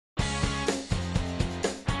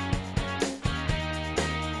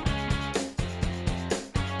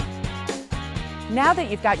Now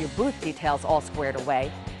that you've got your booth details all squared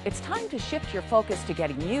away, it's time to shift your focus to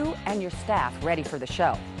getting you and your staff ready for the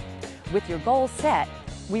show. With your goals set,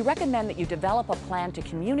 we recommend that you develop a plan to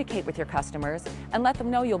communicate with your customers and let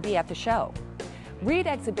them know you'll be at the show. Reed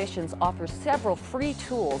Exhibitions offers several free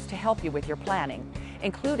tools to help you with your planning,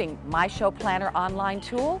 including My Show Planner online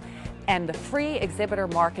tool and the free exhibitor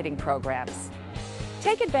marketing programs.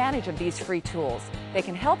 Take advantage of these free tools. They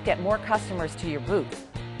can help get more customers to your booth.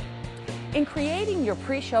 In creating your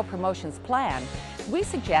pre-show promotions plan, we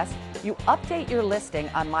suggest you update your listing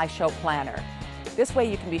on My Show Planner. This way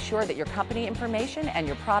you can be sure that your company information and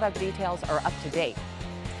your product details are up to date.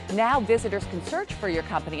 Now visitors can search for your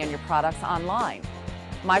company and your products online.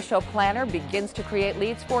 My Show Planner begins to create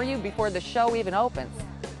leads for you before the show even opens.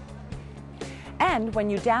 And when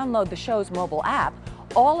you download the show's mobile app,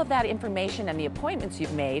 all of that information and the appointments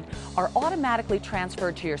you've made are automatically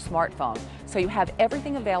transferred to your smartphone, so you have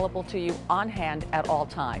everything available to you on hand at all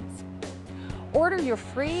times. Order your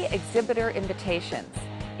free exhibitor invitations,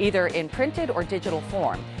 either in printed or digital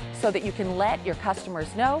form, so that you can let your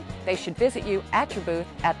customers know they should visit you at your booth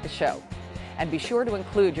at the show. And be sure to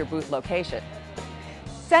include your booth location.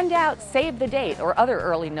 Send out save the date or other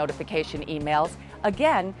early notification emails,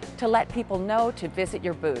 again, to let people know to visit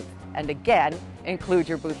your booth, and again, include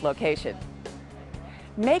your booth location.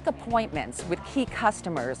 Make appointments with key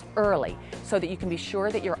customers early so that you can be sure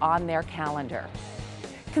that you're on their calendar.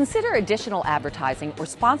 Consider additional advertising or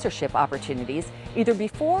sponsorship opportunities either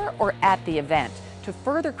before or at the event to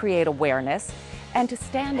further create awareness and to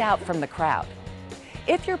stand out from the crowd.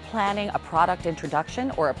 If you're planning a product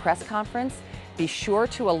introduction or a press conference, be sure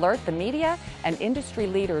to alert the media and industry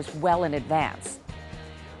leaders well in advance.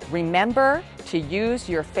 Remember to use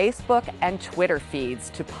your Facebook and Twitter feeds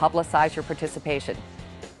to publicize your participation.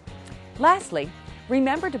 Lastly,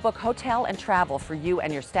 remember to book hotel and travel for you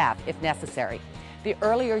and your staff if necessary. The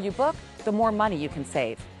earlier you book, the more money you can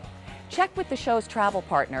save. Check with the show's travel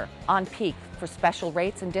partner on peak for special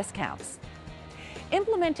rates and discounts.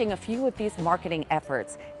 Implementing a few of these marketing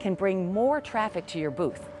efforts can bring more traffic to your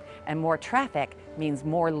booth, and more traffic means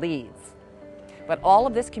more leads. But all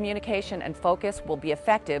of this communication and focus will be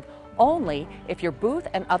effective only if your booth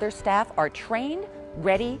and other staff are trained,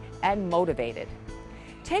 ready, and motivated.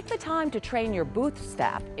 Take the time to train your booth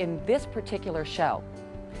staff in this particular show,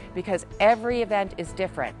 because every event is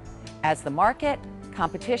different as the market,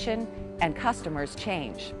 competition, and customers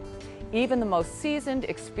change. Even the most seasoned,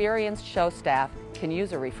 experienced show staff can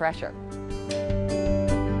use a refresher.